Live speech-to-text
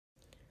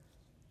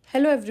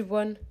Hello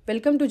everyone,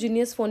 welcome to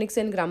Genius Phonics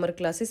and Grammar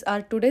classes.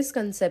 Our today's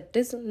concept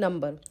is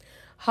number.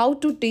 How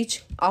to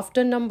teach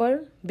after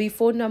number,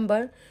 before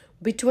number,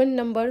 between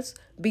numbers,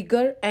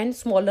 bigger and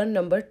smaller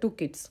number to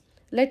kids.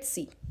 Let's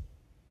see.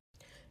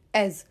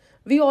 As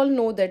we all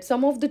know that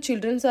some of the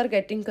children are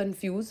getting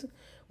confused.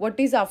 What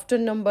is after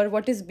number,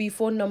 what is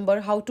before number,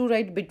 how to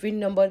write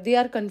between number, they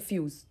are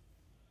confused.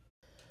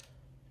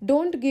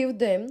 Don't give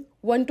them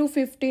 1 to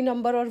 50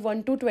 number or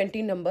 1 to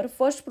 20 number.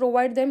 First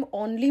provide them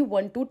only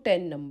 1 to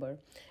 10 number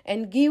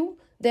and give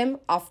them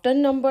after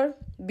number,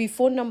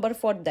 before number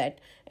for that.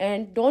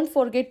 And don't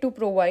forget to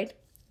provide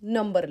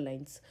number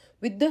lines.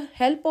 With the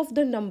help of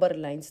the number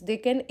lines, they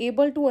can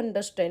able to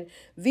understand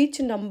which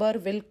number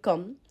will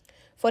come.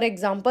 For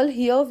example,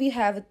 here we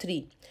have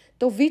 3.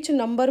 So which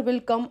number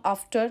will come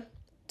after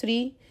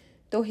 3?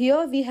 So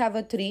here we have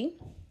a 3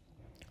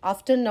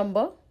 after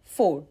number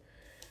 4.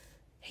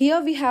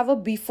 Here we have a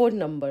before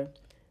number.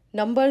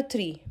 Number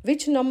 3.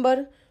 Which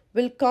number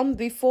will come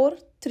before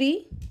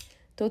 3?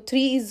 So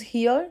 3 is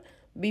here.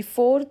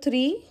 Before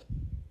 3,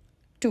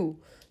 2.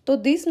 So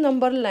these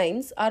number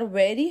lines are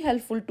very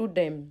helpful to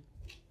them.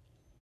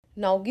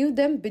 Now give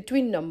them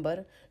between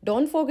number.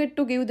 Don't forget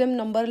to give them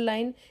number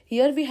line.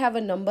 Here we have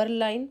a number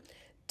line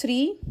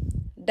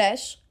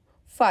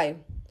 3-5.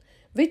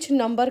 Which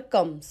number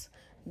comes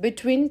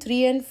between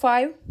 3 and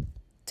 5?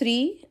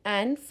 3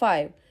 and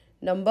 5.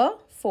 Number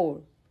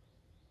 4.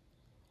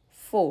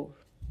 4.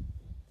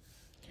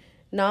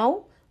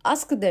 Now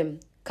ask them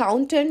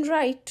count and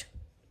write.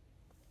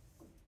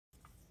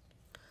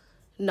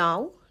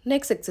 Now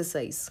next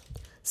exercise.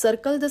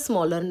 Circle the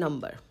smaller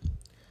number.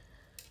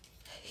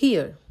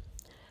 Here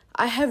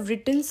I have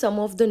written some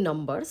of the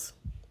numbers,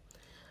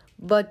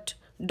 but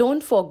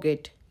don't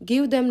forget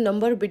give them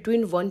number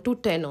between 1 to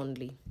 10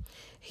 only.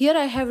 Here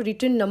I have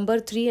written number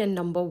 3 and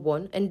number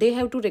 1 and they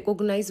have to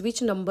recognize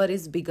which number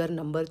is bigger,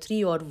 number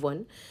 3 or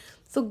 1.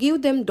 So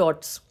give them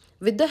dots.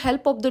 With the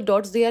help of the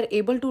dots, they are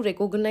able to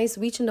recognize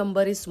which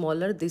number is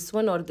smaller, this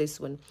one or this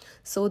one.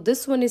 So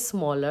this one is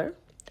smaller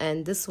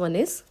and this one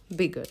is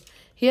bigger.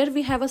 Here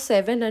we have a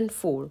 7 and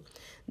 4.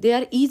 They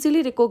are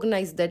easily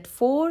recognized that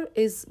 4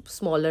 is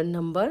smaller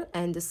number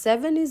and the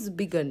 7 is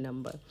bigger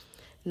number.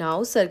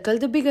 Now circle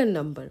the bigger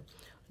number.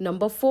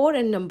 Number 4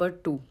 and number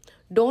 2.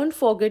 Don't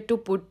forget to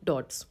put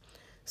dots.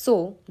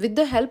 So with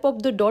the help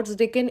of the dots,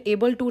 they can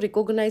able to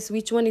recognize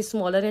which one is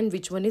smaller and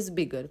which one is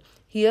bigger.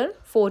 Here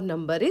 4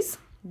 number is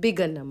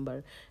bigger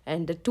number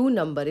and the 2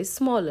 number is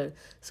smaller.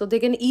 So they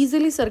can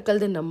easily circle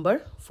the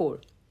number 4.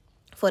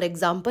 For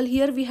example,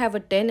 here we have a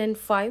 10 and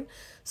 5.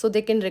 So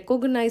they can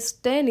recognize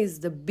 10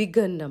 is the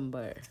bigger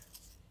number.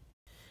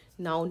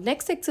 Now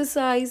next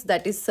exercise,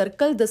 that is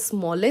circle the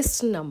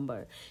smallest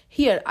number.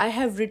 Here I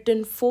have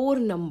written 4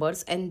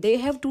 numbers and they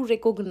have to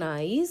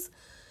recognize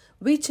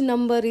which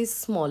number is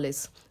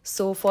smallest.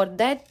 So for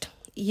that,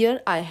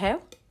 here I have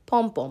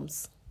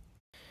pom-poms.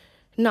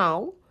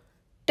 Now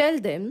tell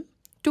them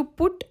to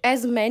put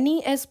as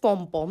many as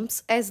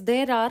pom-poms as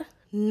there are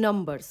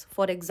numbers.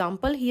 For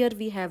example, here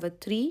we have a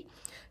 3.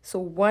 So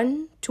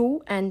 1,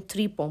 2 and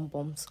 3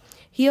 pom-poms.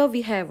 Here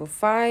we have a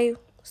 5.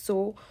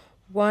 So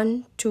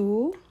 1,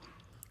 2,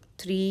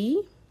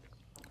 3,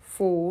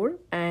 4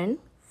 and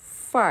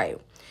 5.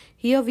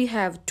 Here we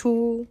have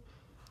 2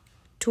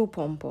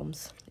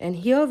 pom-poms. And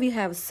here we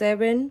have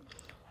 7.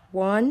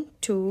 1,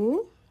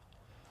 2,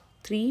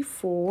 3,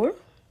 4,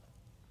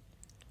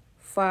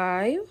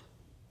 5,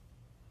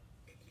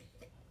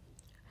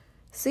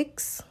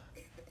 6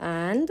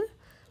 and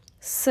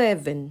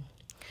 7.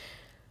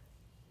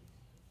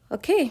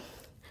 Okay.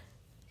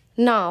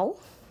 Now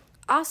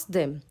ask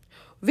them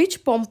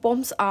which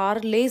pom-poms are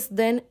less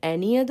than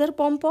any other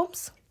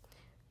pom-poms?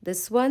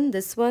 This one,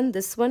 this one,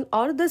 this one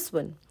or this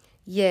one?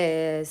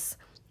 Yes,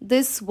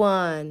 this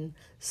one.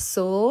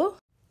 So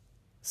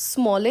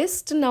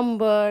smallest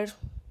number.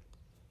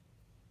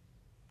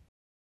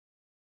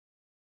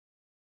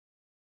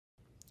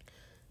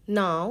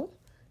 Now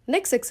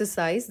next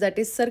exercise, that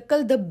is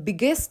circle the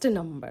biggest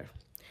number.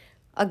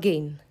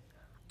 Again,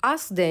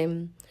 ask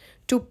them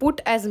to put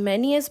as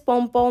many as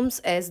pom-poms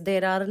as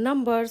there are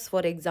numbers.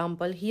 For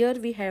example, here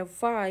we have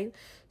 5.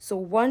 So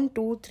 1,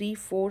 2, 3,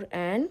 4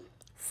 and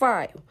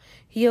 5.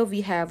 Here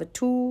we have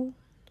 2.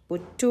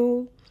 Put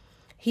 2.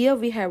 Here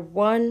we have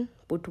 1.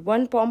 Put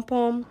 1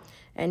 pom-pom.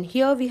 And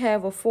here we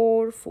have a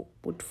 4.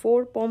 Put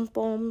 4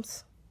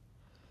 pom-poms.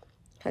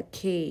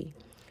 Okay.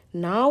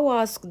 Now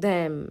ask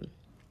them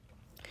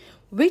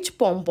which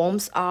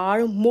pom-poms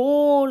are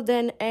more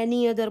than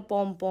any other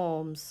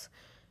pom-poms?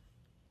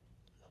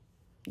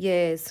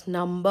 Yes,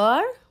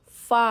 number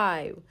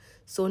 5.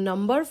 So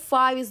number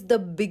 5 is the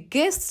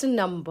biggest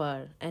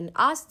number. And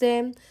ask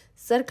them,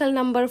 circle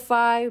number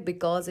 5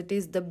 because it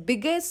is the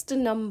biggest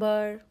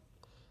number.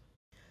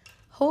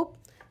 Hope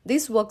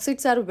these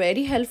worksheets are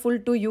very helpful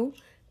to you.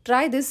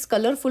 Try this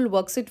colorful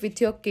worksheet with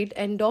your kid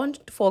and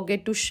don't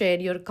forget to share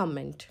your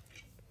comment.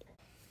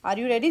 Are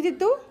you ready,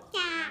 Ditu?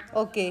 Yeah.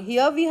 Okay,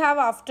 here we have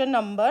after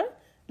number.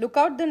 Look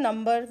out the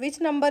number. Which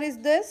number is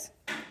this?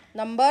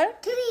 Number?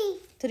 3.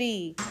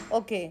 3.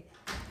 Okay.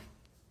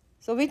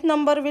 So which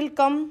number will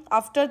come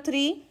after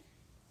 3?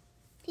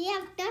 3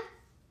 after?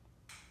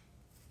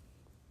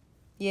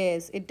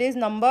 Yes, it is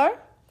number?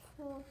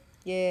 4.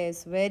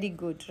 Yes, very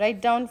good.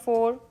 Write down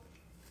 4.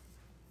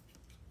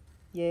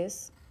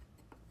 Yes.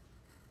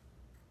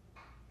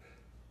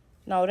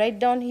 Now write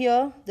down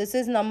here. This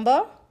is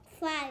number?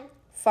 5.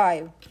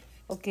 5.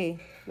 Okay.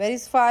 Where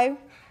is 5?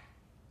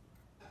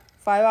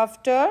 5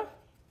 after?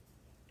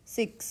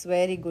 6.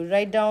 Very good.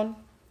 Write down.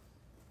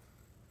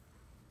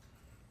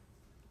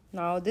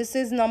 Now this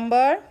is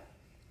number?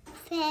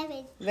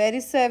 7. Where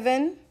is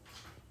 7?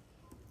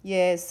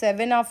 Yes.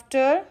 7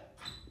 after?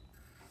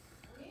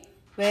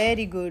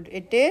 Very good.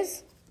 It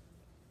is?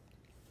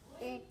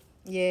 8.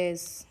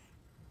 Yes.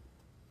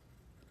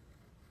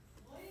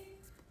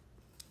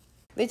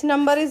 Which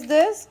number is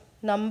this?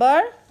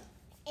 Number?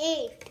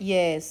 8.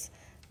 Yes.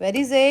 Where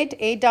is 8?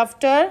 8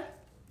 after?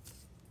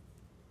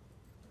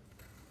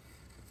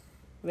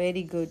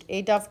 Very good.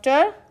 8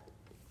 after?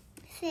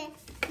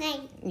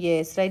 9.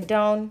 Yes. Write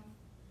down.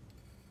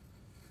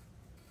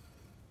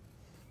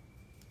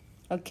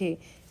 Okay.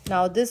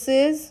 Now this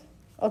is,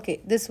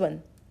 okay, this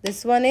one.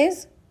 This one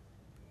is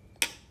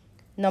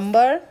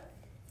number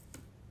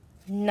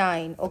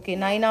 9. Okay.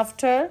 9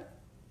 after?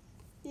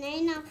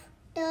 9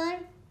 after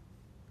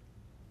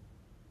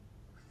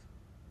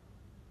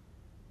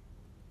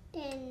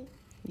 10.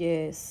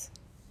 Yes.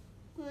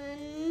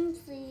 1,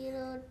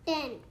 0,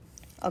 10.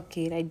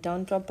 Okay. Write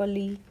down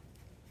properly.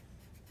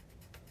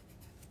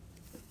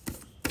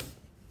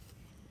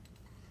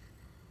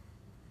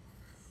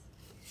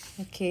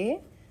 Okay.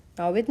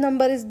 Now which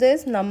number is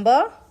this?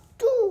 Number?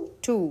 2.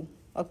 2.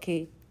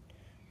 Okay.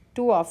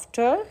 2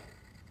 after?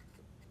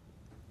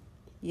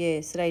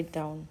 Yes, write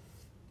down.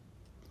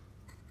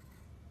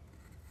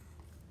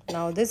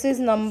 Now this is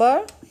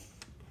number?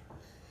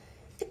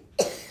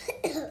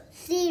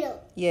 0.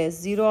 Yes,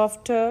 0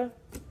 after?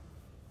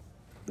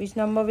 Which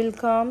number will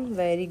come?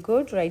 Very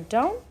good. Write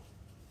down.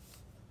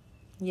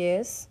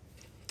 Yes.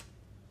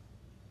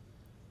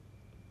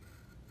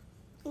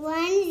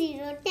 1,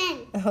 0,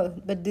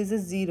 10. But this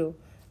is 0.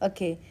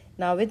 Okay.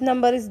 Now which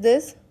number is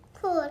this?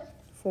 4.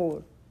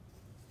 4.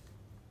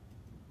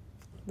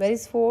 Where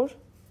is 4?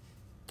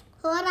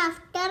 4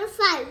 after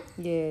 5.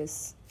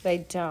 Yes.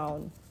 Write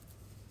down.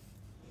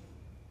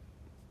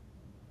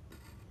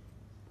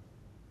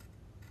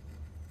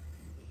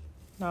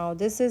 Now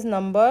this is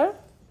number?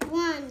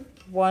 1.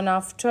 1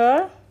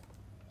 after?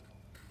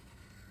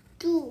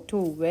 2.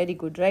 2. Very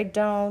good. Write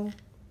down.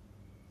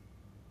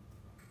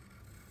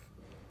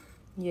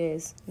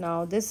 Yes.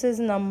 Now this is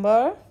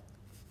number?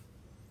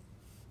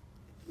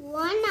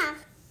 1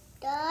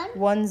 after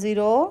 1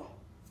 0.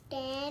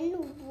 10.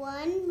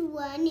 1,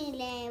 1,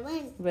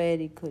 11.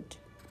 Very good.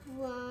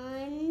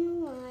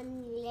 1,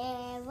 1,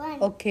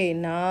 11. Okay.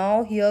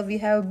 Now here we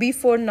have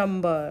before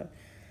number.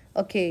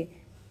 Okay.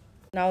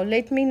 Now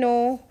let me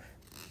know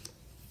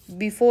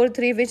before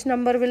 3 which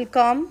number will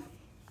come?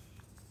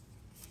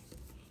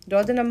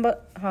 Draw the number.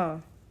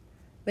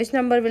 Which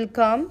number will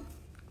come?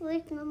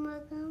 Which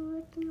number come?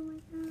 Which number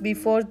come?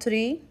 Before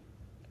 3.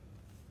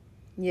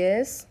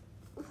 Yes.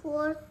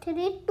 4,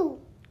 3, 2.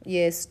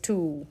 Yes,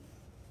 2.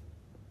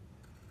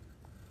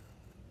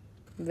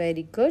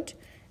 Very good.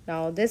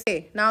 Now this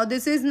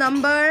is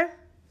number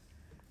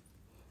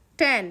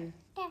 10.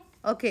 10.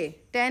 Okay.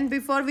 10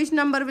 before which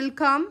number will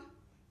come?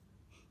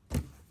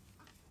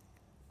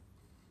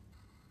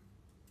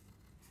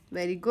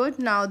 Very good.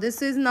 Now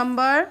this is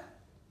number.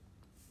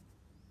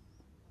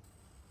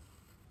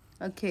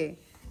 Okay.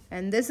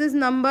 And this is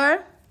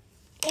number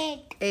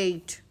 8.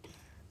 8.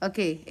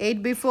 Okay.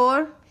 8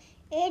 before?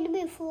 8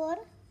 before.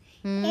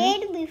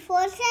 8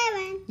 before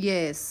 7.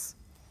 Yes.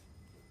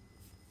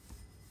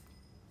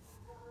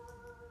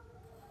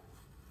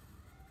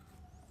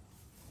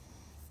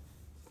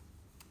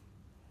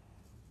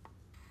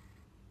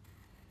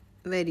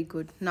 Very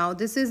good. Now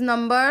this is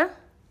number?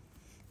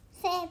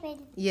 7.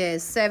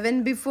 Yes.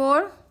 7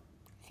 before?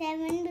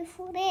 7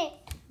 before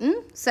 8.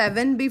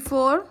 7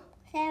 before?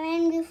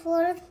 7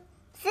 before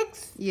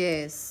 6.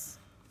 Yes.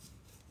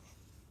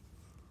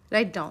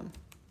 Write down.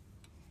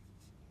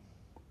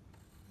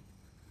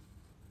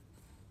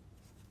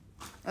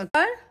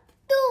 Okay.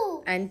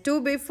 2. And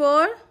 2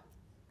 before?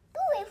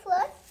 2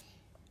 before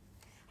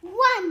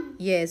 1.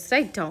 Yes.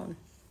 Write down.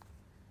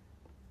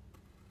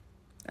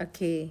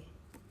 Okay.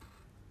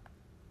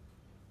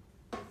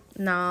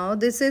 Now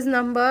this is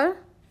number?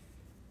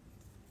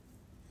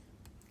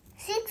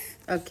 6.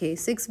 Okay.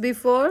 6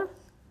 before?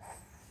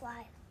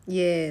 5.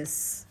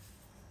 Yes.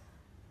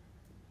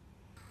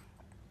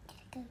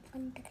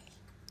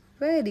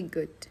 Very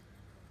good.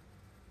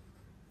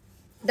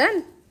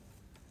 Done.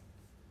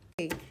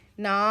 Okay.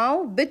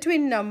 Now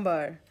between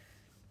number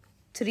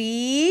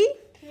 3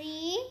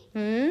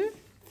 3.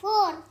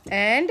 4.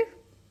 and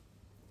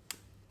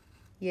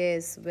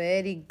yes,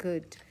 very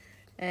good.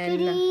 And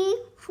 3,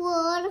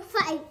 4,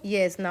 5.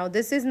 yes, now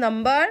this is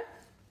number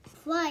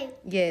 5.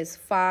 yes,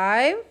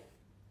 5.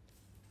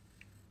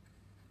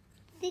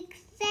 6,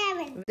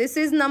 7. This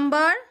is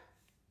number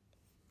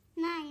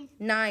 9.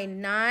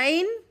 9.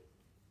 9.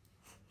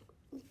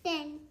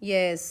 10.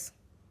 Yes.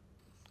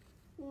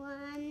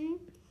 1,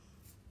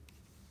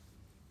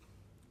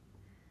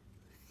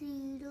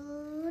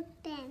 0,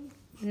 10.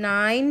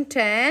 9,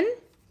 10.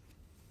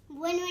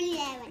 1,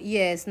 11.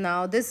 Yes.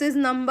 Now this is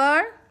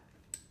number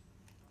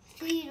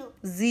 0.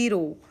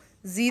 0.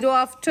 0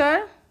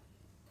 after?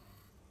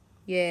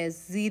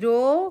 Yes.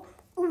 0.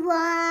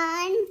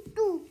 1,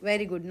 2.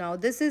 Very good. Now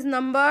this is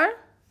number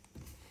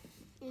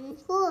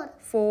 4.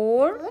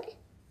 4.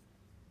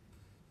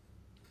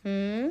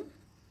 Hmm.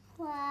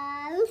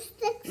 5,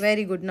 6.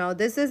 Very good. Now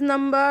this is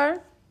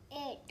number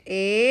 8.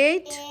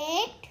 8.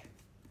 8.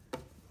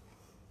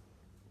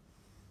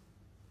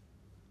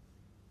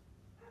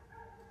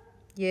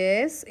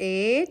 Yes.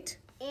 8.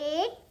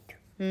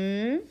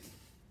 8.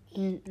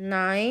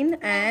 9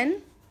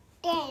 and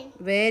 10.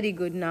 very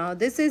good. Now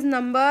this is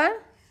number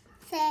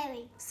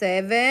 7.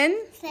 7.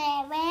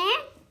 7.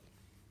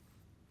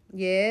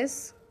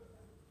 Yes.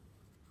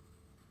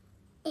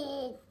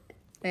 8.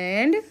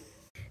 And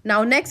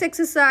now next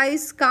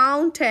exercise,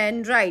 count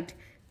and write.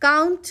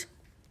 Count.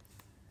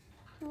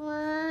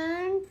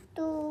 1,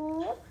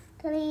 2,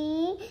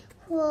 3,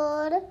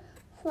 4,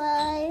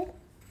 5,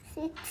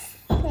 6,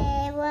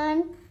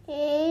 7,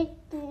 8,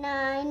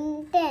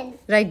 9, 10.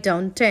 Write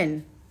down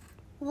 10.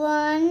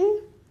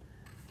 1,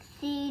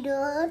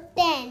 0,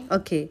 10.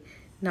 Okay.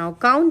 Now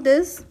count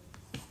this.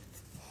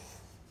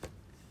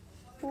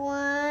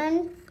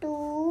 1,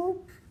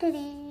 2,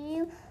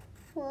 3,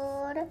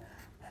 4,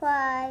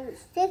 5,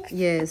 6.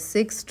 Yes,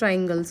 6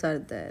 triangles are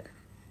there.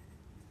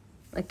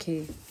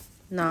 Okay.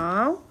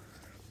 Now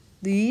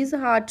these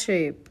heart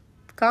shape.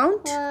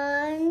 Count.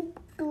 1,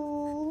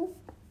 2,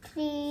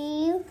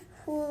 3,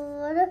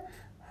 4,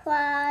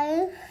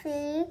 5,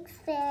 6,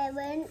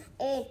 7,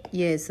 8.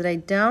 Yes,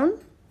 write down.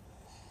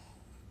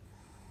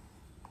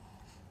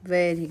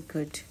 Very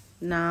good.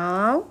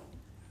 Now,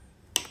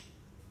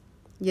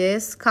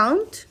 yes,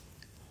 count.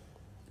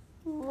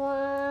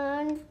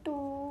 1,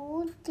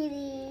 2,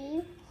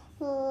 3,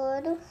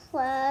 4,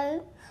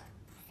 5,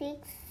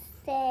 6,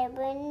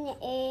 7,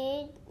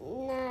 8,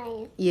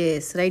 9.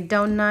 Yes, write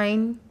down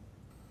 9.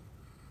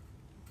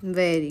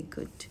 Very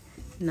good.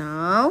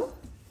 Now,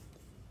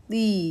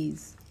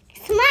 these.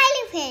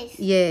 Smiley face.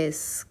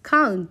 Yes,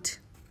 count.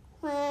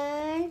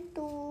 1,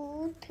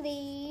 2,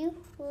 3,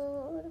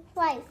 4,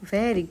 5.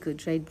 Very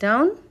good. Write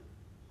down.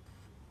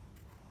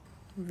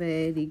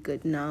 Very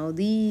good. Now,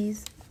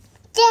 these.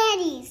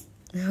 Cherries.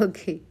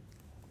 Okay.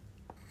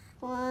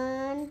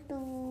 1,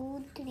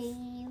 2,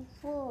 3,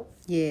 4.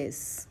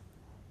 Yes.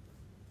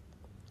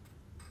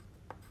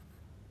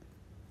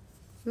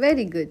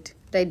 Very good.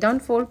 Write down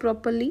 4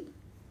 properly.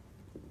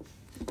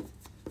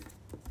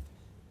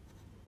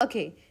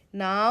 Okay.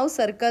 Now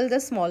circle the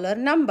smaller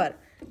number.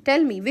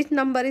 Tell me which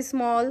number is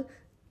small?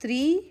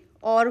 3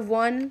 or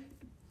 1?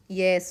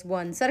 Yes,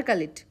 1.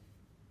 Circle it.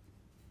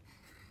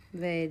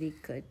 Very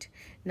good.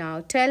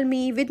 Now tell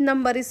me which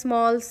number is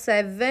small?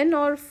 7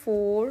 or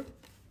 4?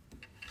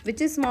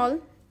 Which is small?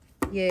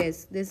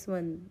 Yes, this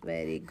one.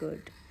 Very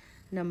good.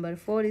 Number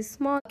 4 is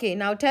small. Okay,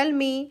 now tell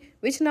me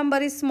which number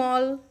is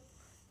small?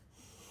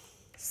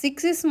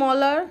 6 is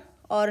smaller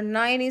or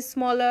 9 is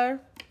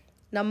smaller?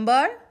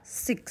 Number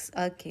 6.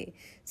 Okay,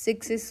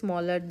 6 is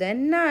smaller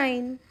than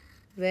 9.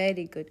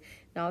 Very good.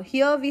 Now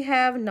here we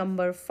have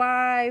number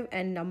 5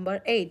 and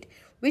number 8.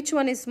 Which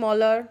one is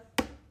smaller?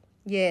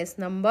 Yes,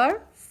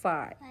 number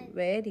 5.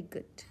 Very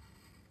good.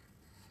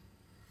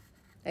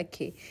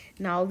 Okay,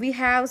 now we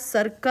have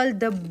circle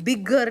the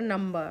bigger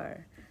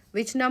number.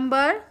 Which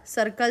number?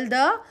 Circle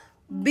the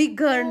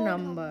bigger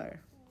number.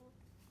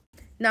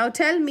 Now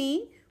tell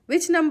me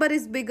which number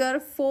is bigger,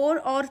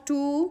 4 or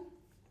 2?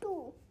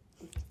 2.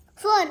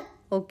 4.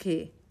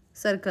 Okay,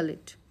 circle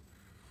it.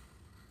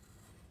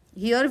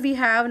 Here we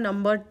have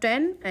number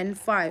 10 and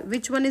 5.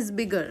 Which one is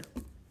bigger?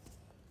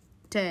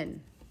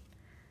 10.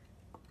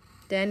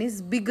 10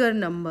 is bigger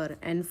number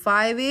and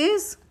 5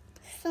 is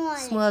Small.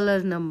 smaller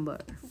number.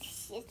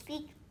 This is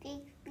big,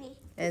 big, big.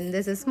 And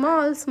this is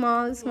small,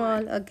 small,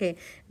 small. Okay,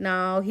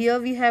 now here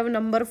we have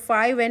number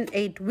 5 and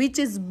 8. Which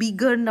is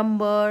bigger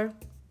number?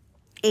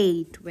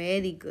 8.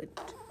 Very good.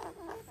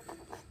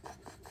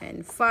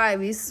 And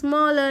 5 is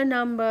smaller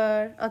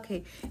number.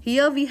 Okay,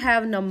 here we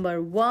have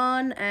number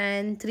 1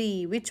 and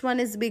 3. Which one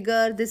is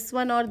bigger? This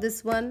one or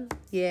this one?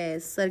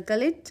 Yes,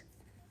 circle it.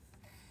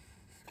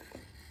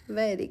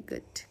 Very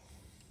good.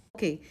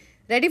 Okay,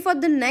 ready for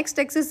the next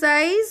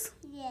exercise?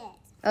 Yes.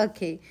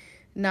 Okay,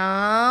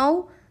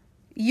 now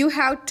you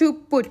have to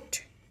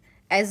put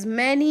as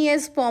many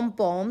as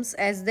pom-poms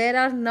as there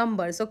are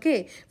numbers.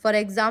 Okay, for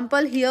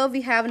example, here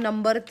we have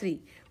number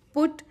 3.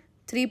 Put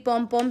 3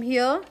 pom-pom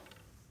here.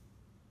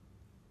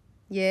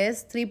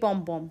 Yes, 3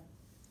 pom-pom.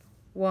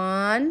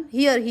 1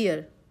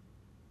 here.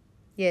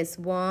 Yes,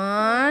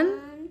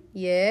 1.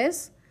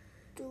 Yes,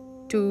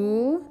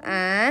 2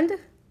 and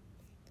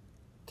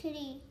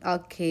 3.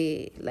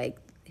 okay,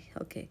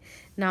 okay.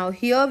 Now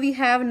here we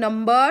have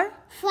number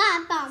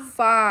 5.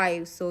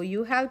 5. So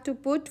you have to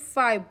put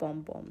 5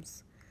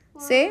 pom-poms.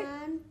 Say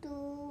 1,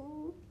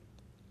 2,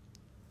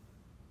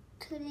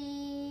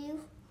 3,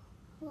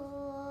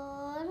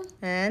 4,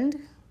 And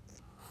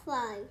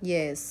 5.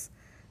 yes.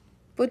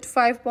 Put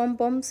 5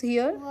 pom-poms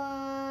here.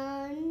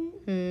 1,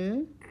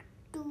 Hmm.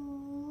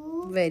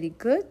 2, Very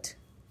good.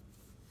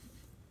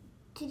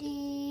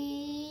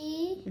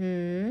 3,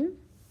 Hmm.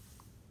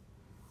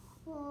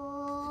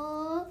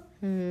 4,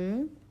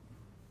 Hmm.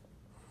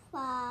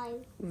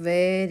 5.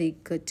 Very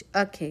good.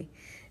 Okay.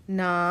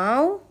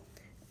 Now,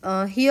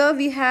 here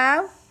we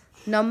have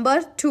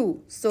number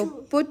 2. So,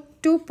 put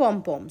 2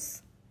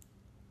 pom-poms.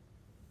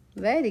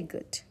 Very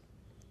good.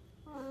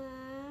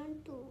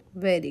 1, 2.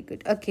 Very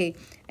good. Okay.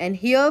 And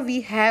here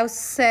we have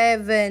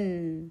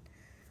 7.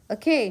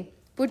 Okay.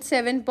 Put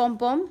 7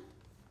 pom-pom.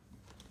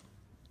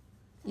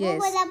 What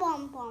was Yes. a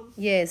pom-pom?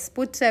 Yes.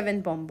 Put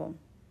 7 pom-pom.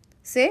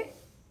 Say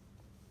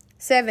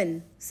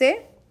 7. Say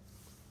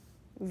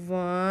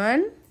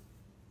 1.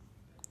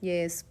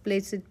 Yes.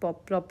 Place it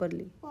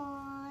properly.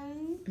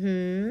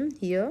 1.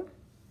 Here.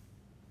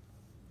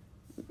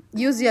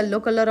 Use yellow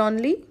color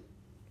only.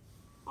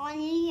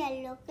 Only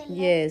yellow color.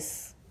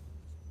 Yes.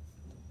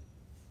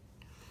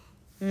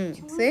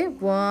 Say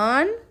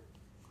 1.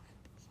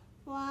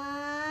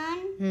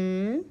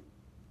 1,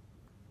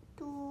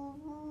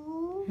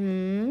 2,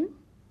 Hmm.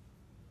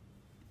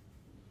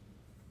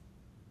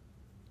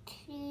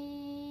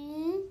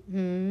 3,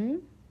 Hmm.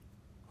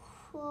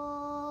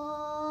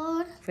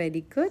 4,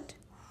 Very good.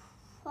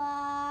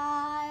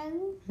 5,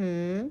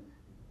 Hmm.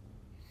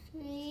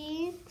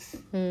 6,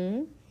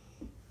 Hmm.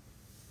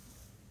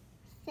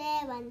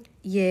 7.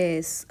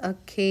 Yes.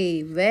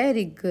 Okay.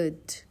 Very good.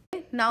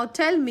 Now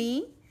tell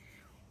me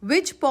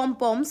which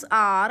pom-poms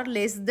are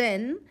less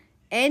than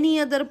any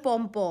other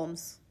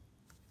pom-poms.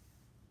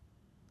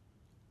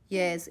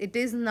 Yes, it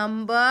is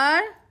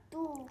number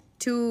 2.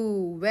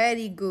 2.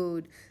 Very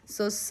good.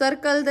 So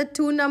circle the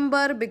 2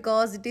 number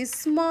because it is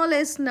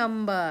smallest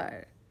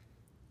number.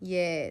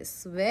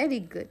 Yes, very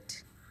good.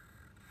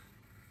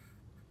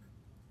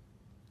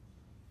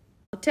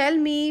 Tell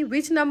me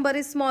which number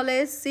is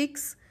smallest,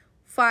 6,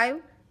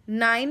 5,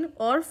 9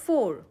 or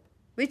 4.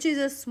 Which is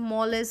the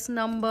smallest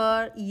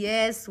number?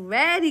 Yes,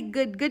 very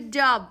good. Good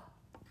job.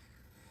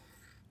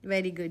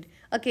 Very good.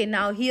 Okay,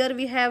 now here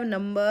we have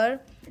number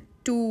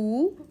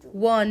 2,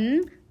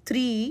 1,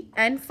 3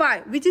 and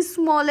 5. Which is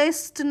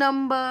smallest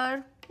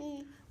number?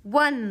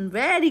 1.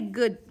 Very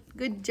good.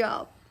 Good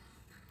job.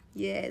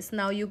 Yes,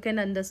 now you can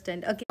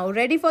understand. Okay, now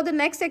ready for the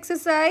next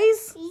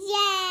exercise?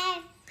 Yes.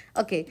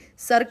 Okay,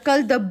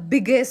 circle the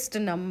biggest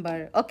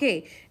number.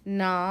 Okay,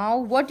 now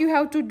what you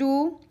have to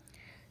do?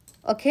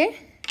 Okay,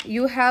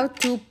 you have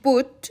to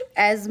put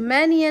as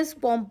many as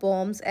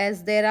pom-poms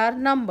as there are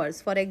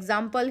numbers. For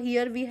example,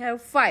 here we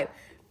have 5.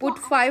 Put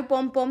 5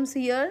 pom-poms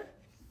here.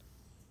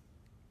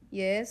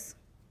 Yes.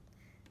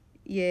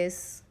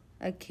 Yes.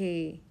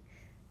 Okay.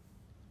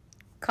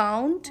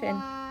 Count and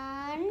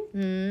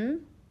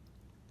 1,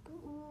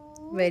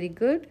 2, very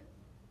good.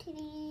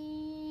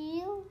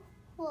 3,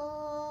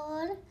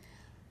 4,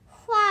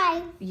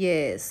 5.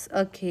 Yes.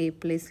 Okay,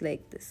 place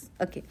like this.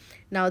 Okay.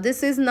 Now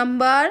this is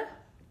number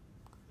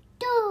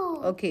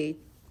 2. okay.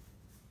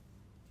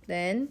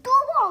 Then 2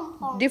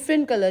 pom-pom.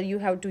 different color you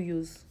have to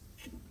use.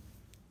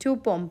 2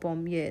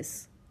 pom-pom.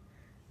 Yes.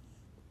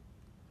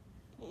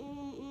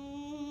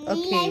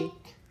 Okay. Like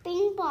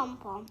pink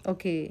pom-pom.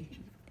 Okay.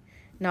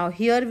 Now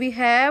here we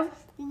have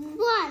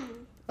 1.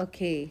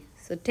 okay.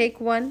 So take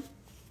 1.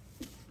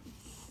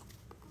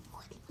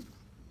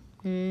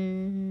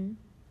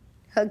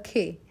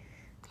 Okay.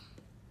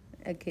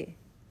 Okay.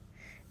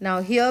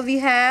 Now here we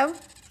have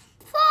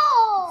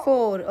 4.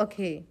 4.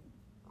 Okay.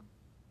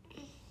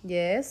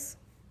 Yes.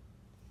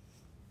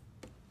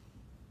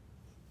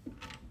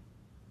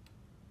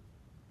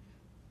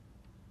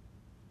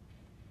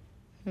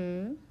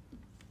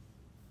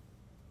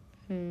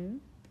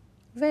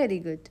 Very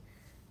good.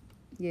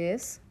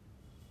 Yes.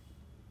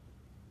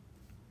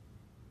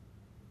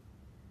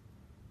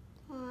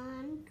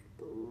 1,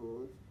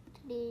 2,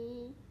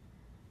 3,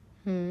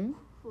 Hmm.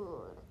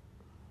 4.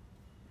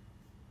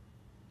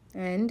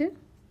 And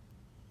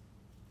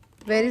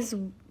where is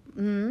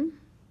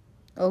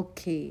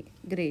okay,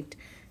 great.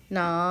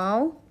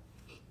 Now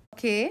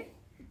okay.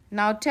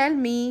 Now tell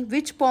me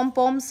which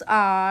pom-poms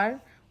are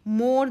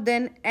more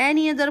than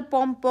any other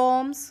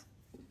pom-poms?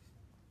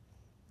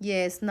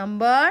 Yes,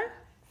 number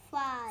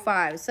 5.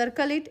 5.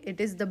 Circle it. It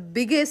is the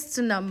biggest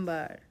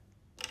number.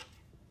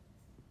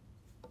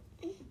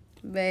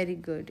 Very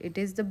good. It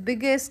is the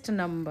biggest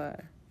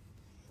number.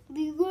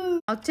 Bigger.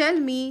 Now tell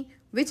me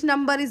which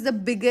number is the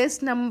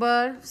biggest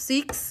number?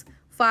 6,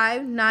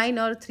 5, 9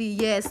 or 3?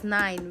 Yes,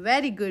 9.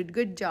 Very good.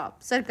 Good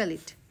job. Circle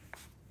it.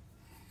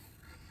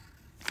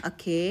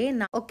 Okay.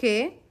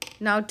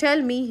 Now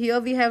tell me, here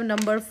we have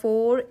number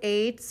 4,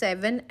 8,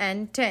 7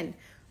 and 10.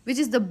 Which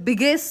is the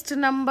biggest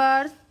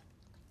number?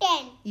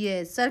 10.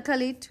 Yes,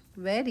 circle it.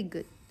 Very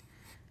good.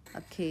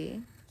 Okay.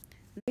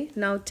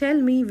 Now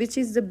tell me which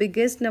is the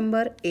biggest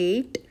number?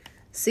 8,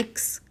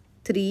 6,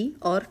 3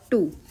 or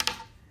 2?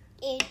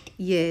 8.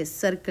 Yes,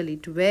 circle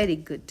it. Very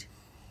good.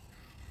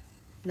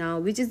 Now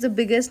which is the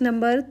biggest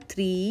number?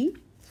 3,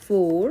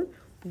 4,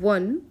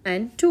 1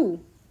 and 2.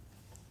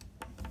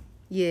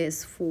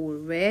 Yes, 4.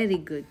 Very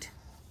good.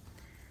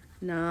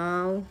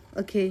 Now,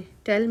 okay,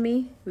 tell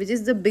me which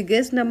is the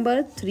biggest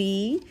number?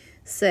 3,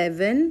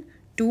 7,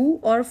 2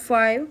 or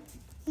 5?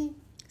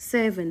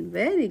 7.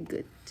 Very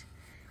good.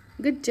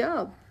 Good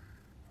job.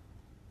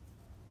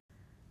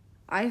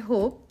 I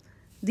hope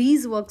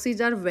these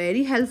worksheets are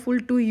very helpful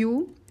to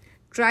you.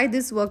 Try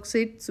these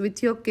worksheets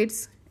with your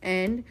kids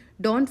and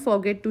don't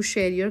forget to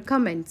share your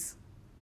comments.